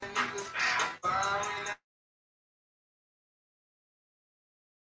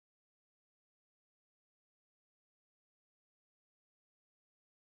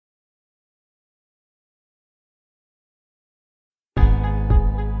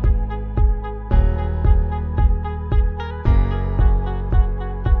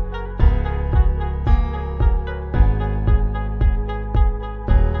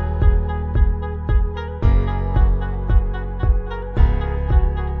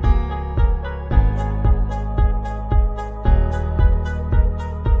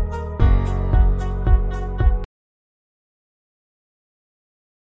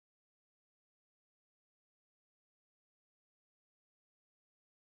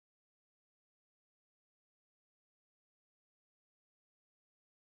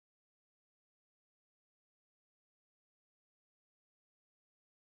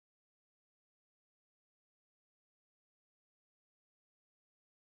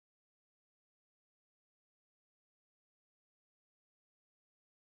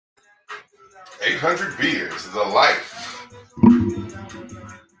800 beers, the life.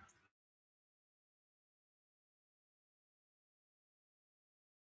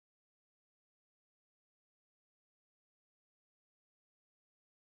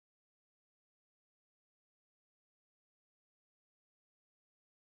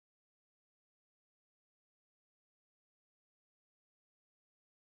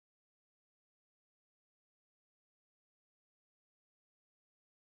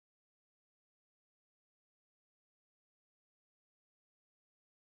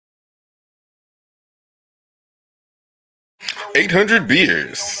 $800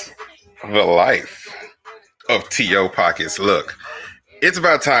 beers, the life of T.O. Pockets. Look, it's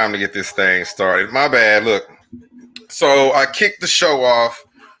about time to get this thing started. My bad. Look, so I kicked the show off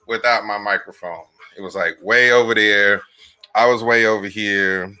without my microphone. It was like way over there. I was way over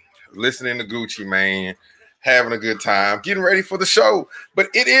here listening to Gucci Mane, having a good time, getting ready for the show. But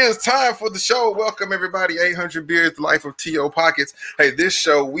it is time for the show. Welcome, everybody. 800 Beers, the life of T.O. Pockets. Hey, this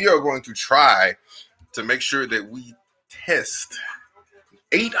show, we are going to try to make sure that we test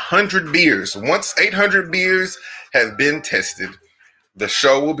 800 beers. Once 800 beers have been tested, the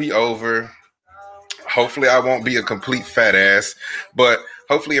show will be over. Hopefully I won't be a complete fat ass, but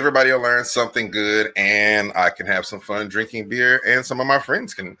hopefully everybody will learn something good and I can have some fun drinking beer and some of my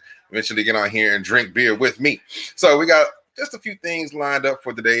friends can eventually get on here and drink beer with me. So we got just a few things lined up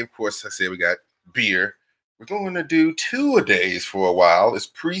for the day. Of course, I said we got beer. We're going to do 2-a-days for a while. It's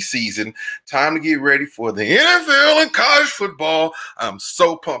preseason. Time to get ready for the NFL and college football. I'm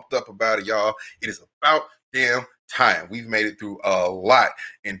so pumped up about it, y'all. It is about damn time. We've made it through a lot.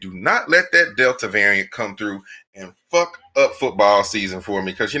 And do not let that Delta variant come through and fuck up football season for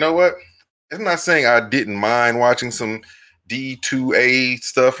me. Because you know what? I'm not saying I didn't mind watching some D2A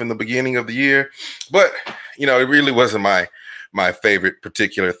stuff in the beginning of the year. But, you know, it really wasn't my favorite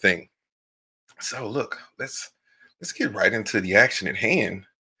particular thing. So look, let's get right into the action at hand.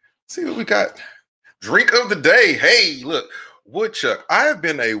 See what we got. Drink of the day. Hey, look, Woodchuck. I have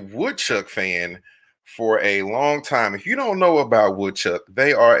been a Woodchuck fan for a long time. If you don't know about Woodchuck,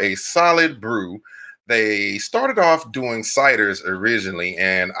 they are a solid brew. They started off doing ciders originally,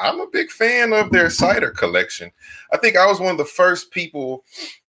 and I'm a big fan of their cider collection. I think I was one of the first people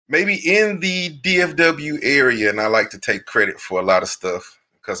maybe in the DFW area, and I like to take credit for a lot of stuff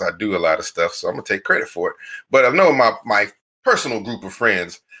because I do a lot of stuff, so I'm gonna take credit for it. But I know my personal group of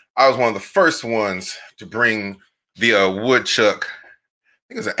friends, I was one of the first ones to bring the Woodchuck, I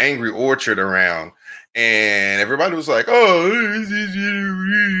think it was an Angry Orchard around, and everybody was like, "Oh, this is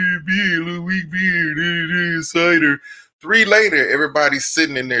beer, little weak beer, cider." 3 later, everybody's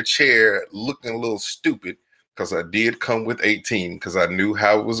sitting in their chair looking a little stupid because I did come with 18 because I knew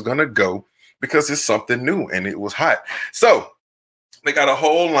how it was gonna go because it's something new and it was hot. So they got a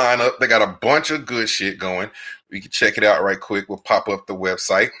whole lineup. They got a bunch of good shit going. We can check it out right quick. We'll pop up the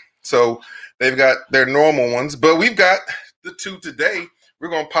website. So they've got their normal ones, but we've got the 2 today. We're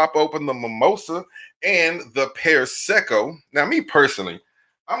going to pop open the Mimosa and the Pear Seco. Now, me personally,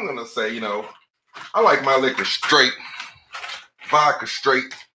 I'm going to say, you know, I like my liquor straight, vodka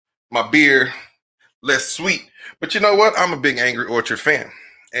straight, my beer less sweet. But you know what? I'm a big Angry Orchard fan.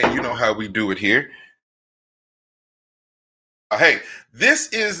 And you know how we do it here. Hey, this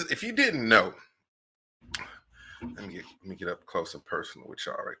is, if you didn't know, let me get up close and personal with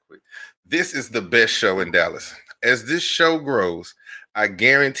y'all right quick. This is the best show in Dallas. As this show grows, I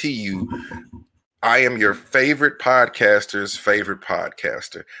guarantee you, I am your favorite podcaster's favorite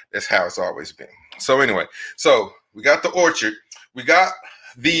podcaster. That's how it's always been. So anyway, so we got the Orchard. We got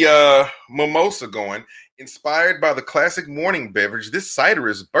the Mimosa going. Inspired by the classic morning beverage, this cider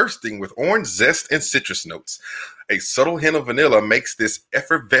is bursting with orange zest and citrus notes. A subtle hint of vanilla makes this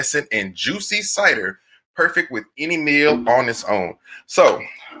effervescent and juicy cider perfect with any meal on its own. So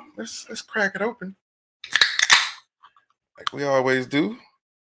let's crack it open like we always do.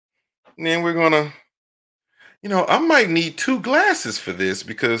 And then we're gonna, you know, I might need 2 glasses for this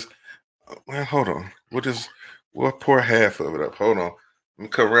because, well, hold on. We'll pour half of it up. Hold on. Let me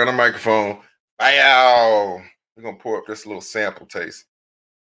come around the microphone. Wow. We're gonna pour up this little sample taste.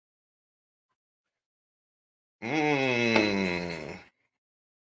 Mmm.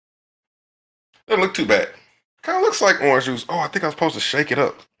 Doesn't look too bad. Kind of looks like orange juice. Oh, I think I'm supposed to shake it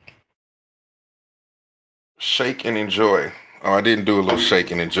up. Shake and enjoy. Oh, I didn't do a little shake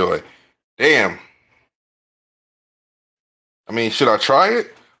and enjoy. Damn. I mean, should I try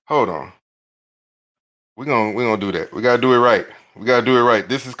it? Hold on. We're gonna do that. We gotta do it right. We gotta do it right.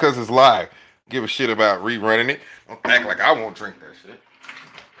 This is because it's live. Give a shit about rerunning it. Don't act like I won't drink that shit.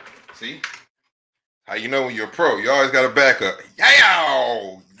 See? How you know when you're a pro? You always got a backup.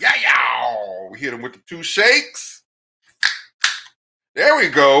 Yow! We hit him with the 2 shakes. There we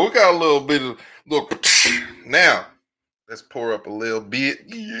go. We got a little bit of look. Now, let's pour up a little bit.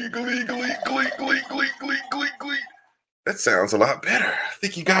 That sounds a lot better. I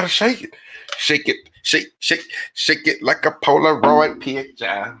think you gotta shake it. Shake it, shake it like a Polaroid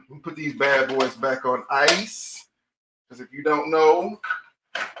picture. Put these bad boys back on ice. Because if you don't know,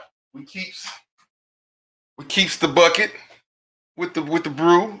 we keeps the bucket with the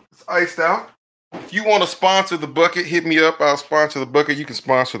brew. It's iced out. If you want to sponsor the bucket, hit me up. I'll sponsor the bucket. You can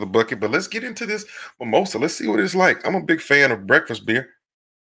sponsor the bucket. But let's get into this mimosa. Let's see what it's like. I'm a big fan of breakfast beer.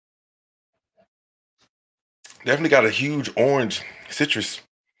 Definitely got a huge orange citrus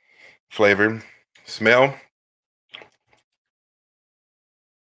flavor. Smell.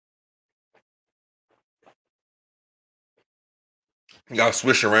 You gotta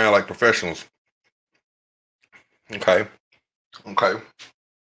swish around like professionals. Okay.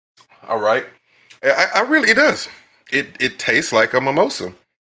 All right. I really, it does. It tastes like a mimosa.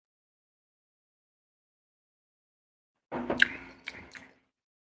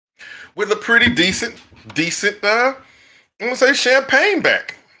 With a pretty decent, I'm gonna say champagne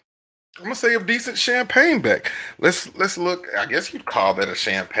back. I'm gonna say a decent champagne back. Let's look. I guess you'd call that a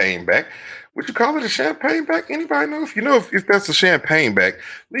champagne back. Would you call it a champagne back? Anybody know? If you know if that's a champagne back,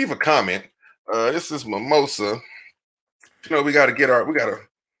 leave a comment. This is mimosa. You know, we gotta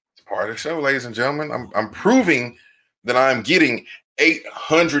it's part of the show, ladies and gentlemen. I'm proving that I'm getting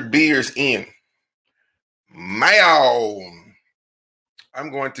 800 beers in. Meow. I'm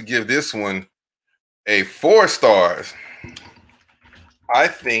going to give this one a 4 stars. I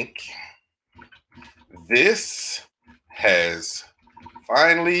think this has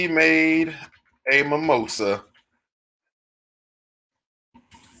finally made a mimosa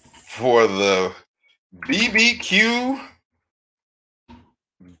for the BBQ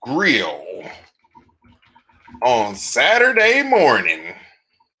grill on Saturday morning. Did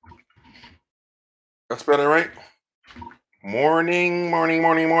I spell that right? Morning.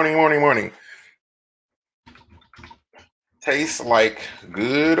 Tastes like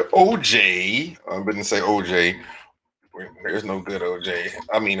good OJ. I didn't say OJ. There's no good OJ.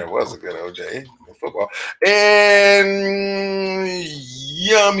 I mean, there was a good OJ in football. And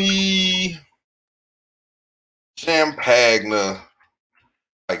yummy champagne.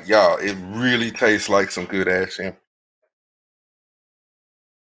 Like, y'all, it really tastes like some good ass champagne.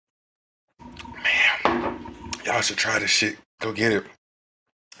 Man, y'all should try this shit. Go get it.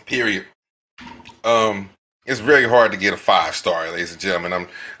 Period. It's very hard to get a 5-star, ladies and gentlemen.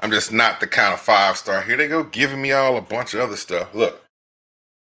 I'm just not the kind of 5-star. Here they go giving me all a bunch of other stuff. Look,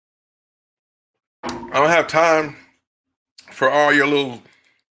 I don't have time for all your little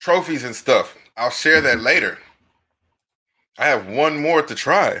trophies and stuff. I'll share that later. I have one more to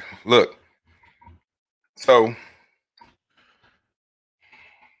try. Look. So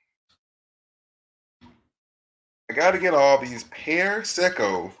I got to get all these Pear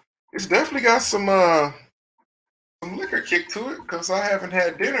Seco. It's definitely got some liquor kick to it because I haven't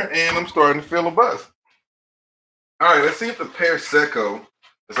had dinner and I'm starting to feel a buzz. All right, let's see if the Pear Seco,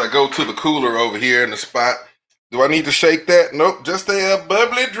 as I go to the cooler over here in the spot, do I need to shake that? Nope, just a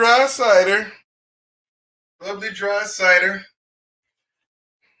bubbly dry cider. Bubbly dry cider.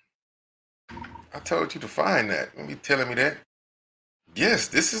 I told you to find that. Don't be telling me that. Yes,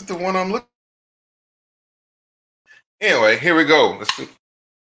 this is the one I'm looking. Anyway, here we go. Let's see.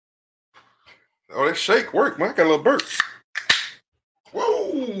 Oh, that shake worked, man. I got a little burp.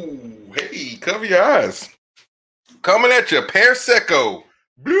 Whoa. Hey, cover your eyes. Coming at you, Pear Seco.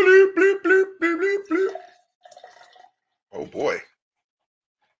 Bloop, bloop, bloop, bloop, bloop, bloop. Oh, boy.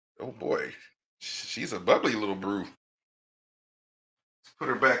 Oh, boy. She's a bubbly little brew. Let's put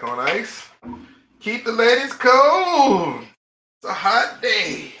her back on ice. Keep the ladies cold. It's a hot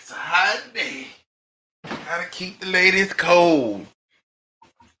day. It's a hot day. Gotta keep the ladies cold.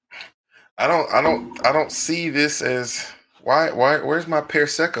 I don't see this as why where's my Pear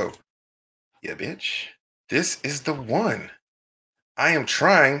Seco? Yeah, bitch. This is the one. I am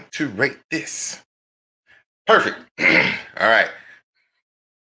trying to rate this. Perfect. All right.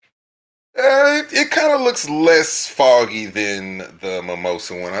 It kind of looks less foggy than the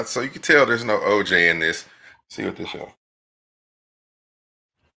mimosa one. So you can tell there's no OJ in this. See what this shows.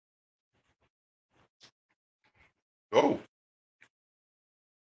 Oh.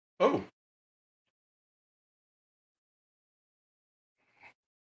 Oh.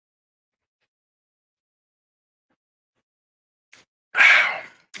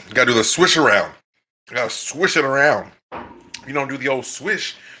 You gotta do the swish around. You gotta swish it around. If you don't do the old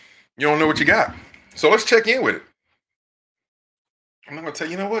swish, you don't know what you got. So let's check in with it. I'm not gonna tell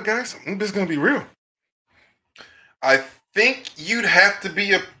you. You know what, guys? I'm just gonna be real. I think you'd have to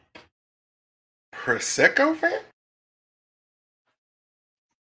be a Prosecco fan.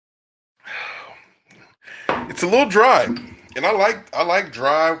 It's a little dry, and I like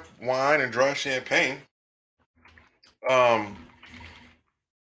dry wine and dry champagne. Um,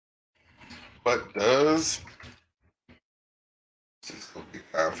 but does this is gonna be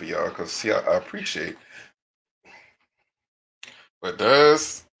fine for y'all because see, I appreciate, but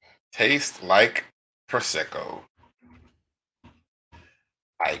does taste like Prosecco,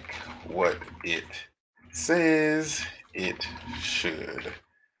 like what it says it should.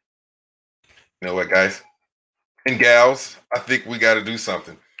 You know what, guys and gals? I think we got to do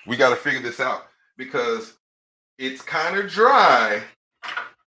something. We got to figure this out because it's kind of dry,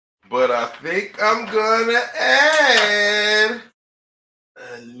 but I think I'm gonna add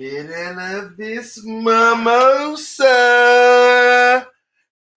a little of this mimosa.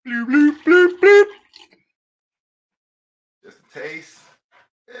 Bloop, bloop, bloop, bloop. Just a taste.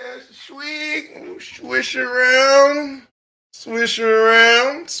 Yeah, sweet. Swish around. Swish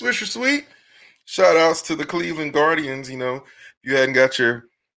around. Swisher sweet. Shout outs to the Cleveland Guardians. You know, if you hadn't got your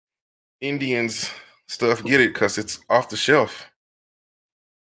Indians stuff, get it because it's off the shelf.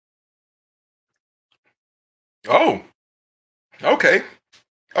 Oh, okay.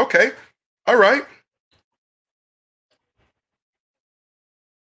 Okay. All right.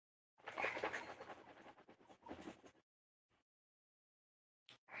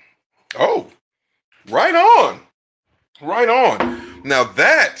 Oh, right on. Right on. Now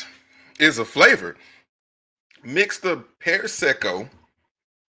that is a flavor. Mix the pear seco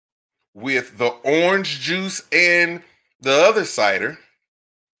with the orange juice and the other cider,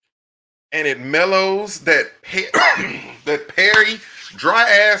 and it mellows that that perry dry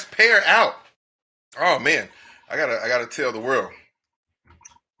ass pear out. Oh man, I gotta tell the world.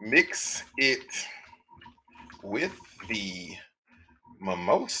 Mix it with the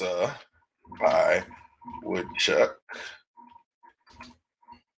mimosa by Woodchuck,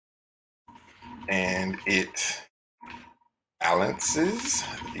 and it balances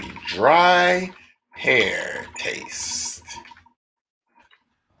the dry pear taste.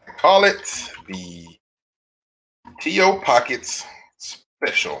 I call it the T.O. Pockets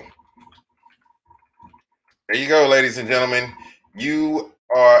Special. There you go, ladies and gentlemen. You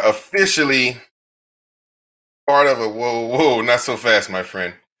are officially part of a whoa, not so fast, my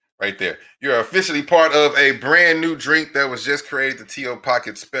friend. Right there. You're officially part of a brand new drink that was just created, the T.O.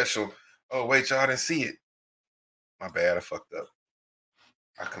 Pocket Special. Oh, wait, y'all didn't see it. My bad, I fucked up.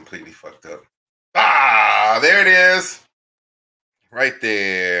 I completely fucked up. Ah, there it is. Right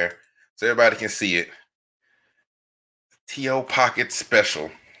there. So everybody can see it. T.O. Pocket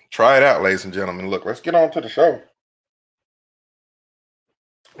Special. Try it out, ladies and gentlemen. Look, let's get on to the show.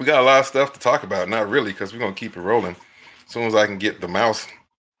 We got a lot of stuff to talk about. Not really, because we're going to keep it rolling. As soon as I can get the mouse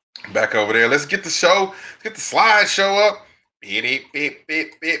back over there. Let's get the show, let's get the slideshow up. Hey,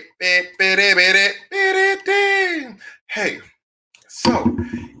 so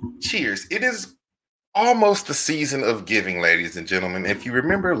cheers. It is almost the season of giving, ladies and gentlemen. If you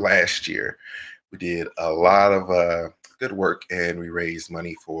remember last year, we did a lot of good work and we raised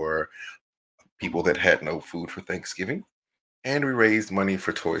money for people that had no food for Thanksgiving. And we raised money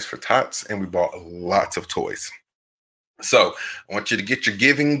for Toys for Tots and we bought lots of toys. So I want you to get your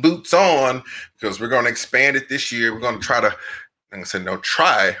giving boots on because we're going to expand it this year. We're going to try to, like I said,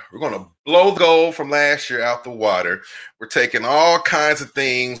 we're going to blow the goal from last year out the water. We're taking all kinds of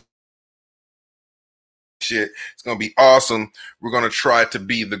things. Shit, it's going to be awesome. We're going to try to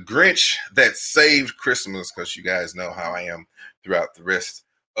be the Grinch that saved Christmas because you guys know how I am throughout the rest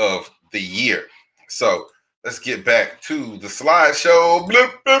of the year. So let's get back to the slideshow.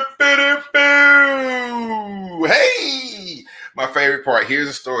 Hey, my favorite part. Here's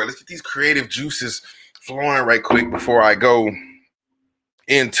a story. Let's get these creative juices flowing right quick before I go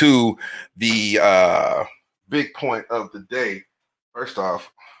into the big point of the day. First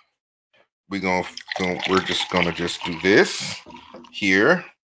off, we're just gonna do this here,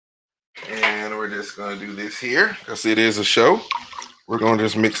 and we're just gonna do this here because it is a show. We're gonna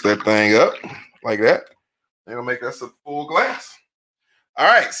just mix that thing up like that. It'll make us a full glass. All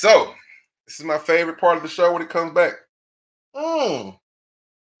right, so this is my favorite part of the show when it comes back. Well,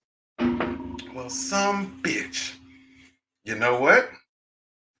 some bitch. You know what?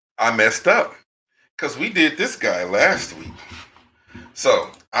 I messed up because we did this guy last week.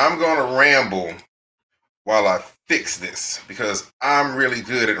 So I'm gonna ramble while I fix this because I'm really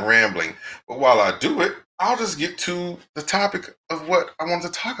good at rambling. But while I do it, I'll just get to the topic of what I wanted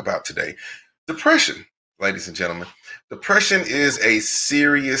to talk about today. Depression. ladies and gentlemen, depression is a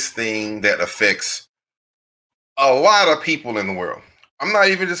serious thing that affects a lot of people in the world. I'm not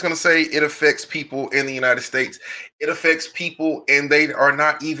even just going to say it affects people in the United States. It affects people and they are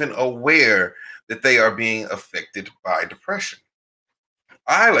not even aware that they are being affected by depression.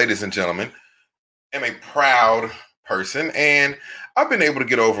 I, ladies and gentlemen, am a proud person and I've been able to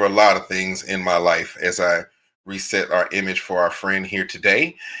get over a lot of things in my life as I reset our image for our friend here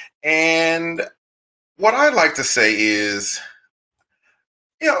today. And what I'd like to say is,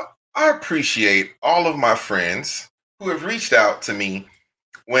 you know, I appreciate all of my friends who have reached out to me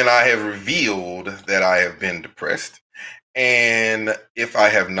when I have revealed that I have been depressed. And if I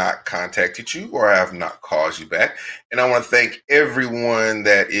have not contacted you or I have not called you back, and I want to thank everyone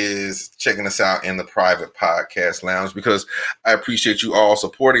that is checking us out in the private podcast lounge because I appreciate you all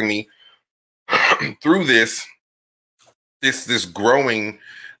supporting me through this growing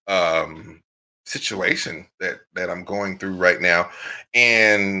situation that I'm going through right now,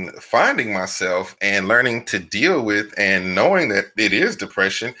 and finding myself and learning to deal with and knowing that it is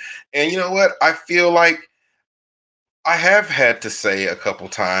depression. And you know what? I feel like I have had to say a couple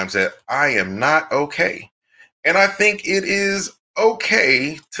times that I am not okay. And I think it is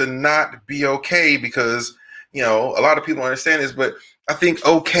okay to not be okay because, a lot of people understand this, but I think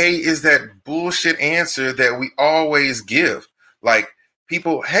okay is that bullshit answer that we always give. Like,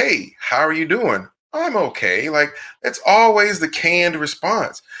 people, hey, how are you doing? I'm okay. Like, that's always the canned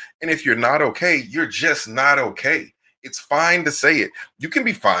response. And if you're not okay, you're just not okay. It's fine to say it. You can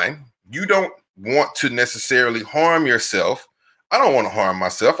be fine. You don't want to necessarily harm yourself. I don't want to harm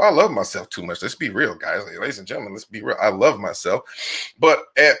myself. I love myself too much. Let's be real, guys. Ladies and gentlemen, let's be real. I love myself. But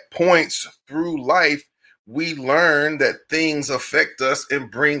at points through life, we learn that things affect us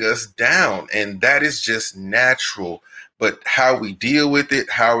and bring us down. And that is just natural. But how we deal with it,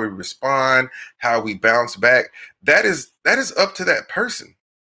 how we respond, how we bounce back, that is up to that person.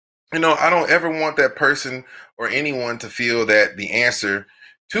 I don't ever want that person or anyone to feel that the answer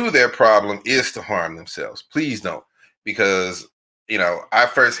to their problem is to harm themselves. Please don't, because I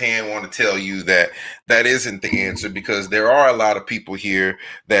firsthand want to tell you that that isn't the answer, because there are a lot of people here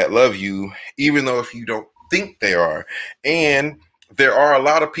that love you, even though if you don't think they are. And there are a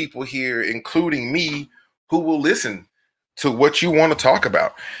lot of people here, including me, who will listen to what you want to talk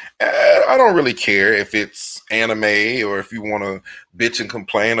about. I don't really care if it's anime or if you want to bitch and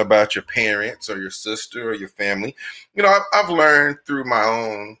complain about your parents or your sister or your family. I've learned through my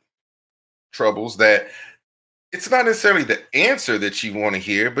own troubles that it's not necessarily the answer that you want to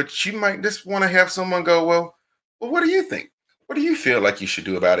hear, but you might just want to have someone go, well, what do you think? What do you feel like you should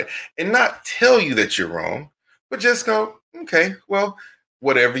do about it? And not tell you that you're wrong, but just go, okay, well,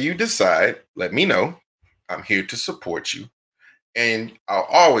 whatever you decide, let me know. I'm here to support you, and I'll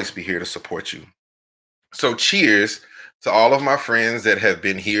always be here to support you. So cheers to all of my friends that have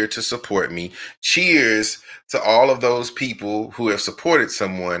been here to support me. Cheers to all of those people who have supported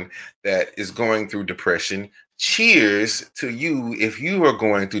someone that is going through depression. Cheers to you if you are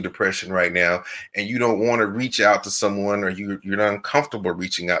going through depression right now and you don't want to reach out to someone, or you're not uncomfortable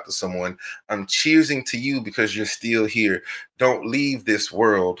reaching out to someone. I'm cheersing to you because you're still here. Don't leave this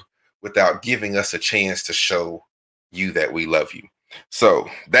world without giving us a chance to show you that we love you. So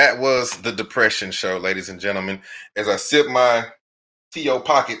that was the depression show, ladies and gentlemen. As I sip my T.O.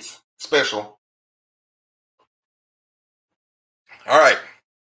 Pockets special. All right,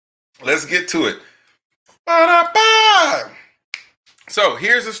 let's get to it. Ba-da-ba! So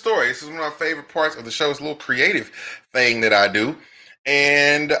here's the story. This is one of my favorite parts of the show. It's a little creative thing that I do.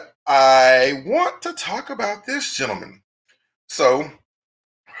 And I want to talk about this gentleman. So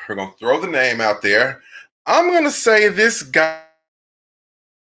we're going to throw the name out there. I'm going to say this guy,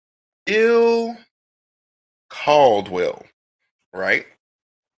 Bill Caldwell, right?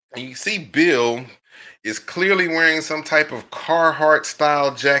 And you see Bill is clearly wearing some type of Carhartt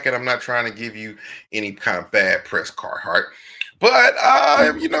style jacket. I'm not trying to give you any kind of bad press, Carhartt. But,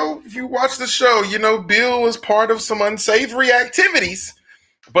 if you watch the show, Bill was part of some unsavory activities.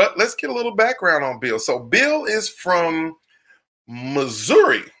 But let's get a little background on Bill. So Bill is from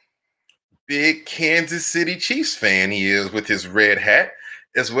Missouri. Big Kansas City Chiefs fan he is, with his red hat,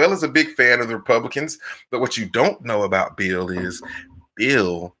 as well as a big fan of the Republicans. But what you don't know about Bill is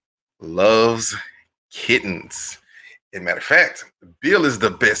Bill loves kittens. As a matter of fact, Bill is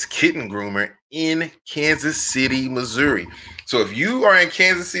the best kitten groomer in Kansas City, Missouri. So if you are in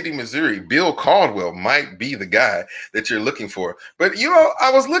Kansas City, Missouri, Bill Caldwell might be the guy that you're looking for. But,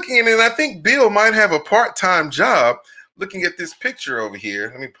 I was looking at it, and I think Bill might have a part-time job. Looking at this picture over here,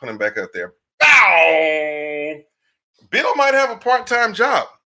 let me put him back up there. Bow! Bill might have a part-time job.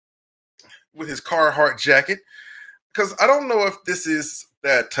 with his Carhartt jacket. Because I don't know if this is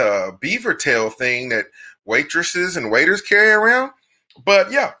that beaver tail thing that waitresses and waiters carry around.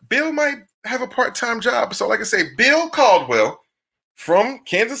 But yeah, Bill might have a part-time job. So like I say, Bill Caldwell from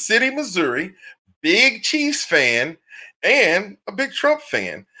Kansas City, Missouri, big Chiefs fan and a big Trump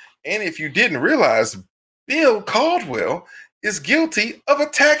fan. And if you didn't realize, Bill Caldwell is guilty of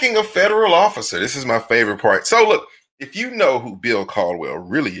attacking a federal officer. This is my favorite part. So look, if you know who Bill Caldwell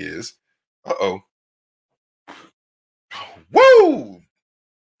really is, uh-oh. Woo!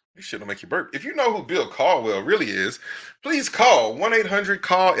 You shouldn't make you burp. If you know who Bill Caldwell really is, please call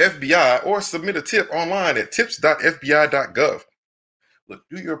 1-800-CALL-FBI or submit a tip online at tips.fbi.gov. Look,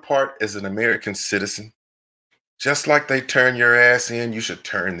 do your part as an American citizen. Just like they turn your ass in, you should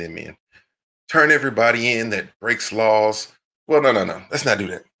turn them in. Turn everybody in that breaks laws. Well, no. Let's not do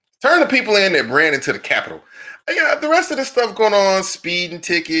that. Turn the people in that ran into the Capitol. Yeah, the rest of the stuff going on, speeding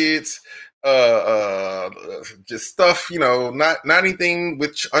tickets, just stuff, not anything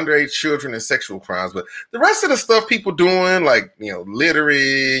with underage children and sexual crimes, but the rest of the stuff people doing, like,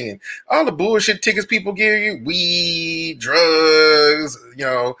 littering and all the bullshit tickets people give you, weed, drugs,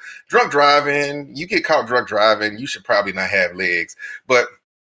 drunk driving. You get caught drunk driving, you should probably not have legs, but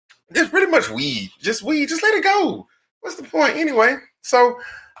there's pretty much weed, just let it go. What's the point anyway? So,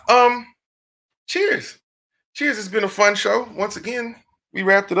 cheers. It's been a fun show. Once again, we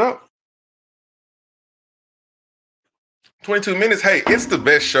wrapped it up. 22 minutes. Hey, it's the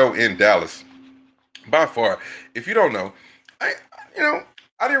best show in Dallas by far. If you don't know, I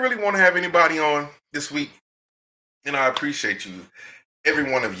didn't really want to have anybody on this week, and I appreciate you,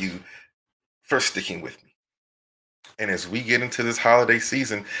 every one of you, for sticking with me. And as we get into this holiday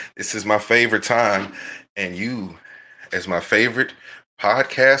season, this is my favorite time, and you, as my favorite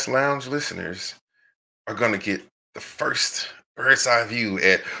podcast lounge listeners, are going to get the first bird's eye view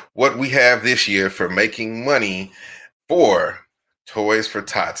at what we have this year for making money for Toys for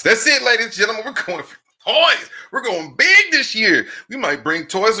Tots. That's it, ladies and gentlemen. We're going for toys. We're going big this year. We might bring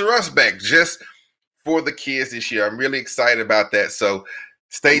Toys R Us back just for the kids this year. I'm really excited about that. So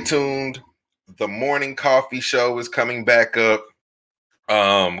stay tuned. The Morning Coffee Show is coming back up.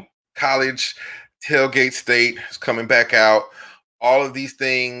 College Tailgate State is coming back out. All of these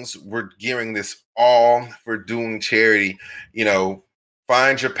things, we're gearing this all for doing charity.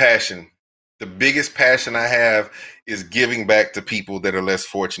 Find your passion. The biggest passion I have is giving back to people that are less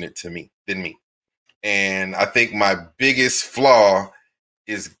fortunate than me. And I think my biggest flaw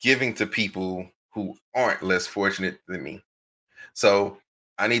is giving to people who aren't less fortunate than me. So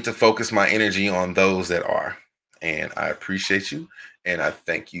I need to focus my energy on those that are. And I appreciate you. And I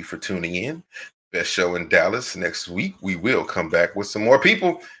thank you for tuning in. Best show in Dallas. Next week, we will come back with some more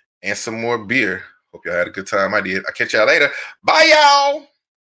people and some more beer. Hope y'all had a good time. I did. I'll catch y'all later. Bye, y'all.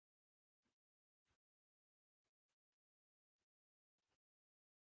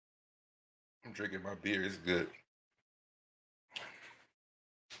 I'm drinking my beer. It's good.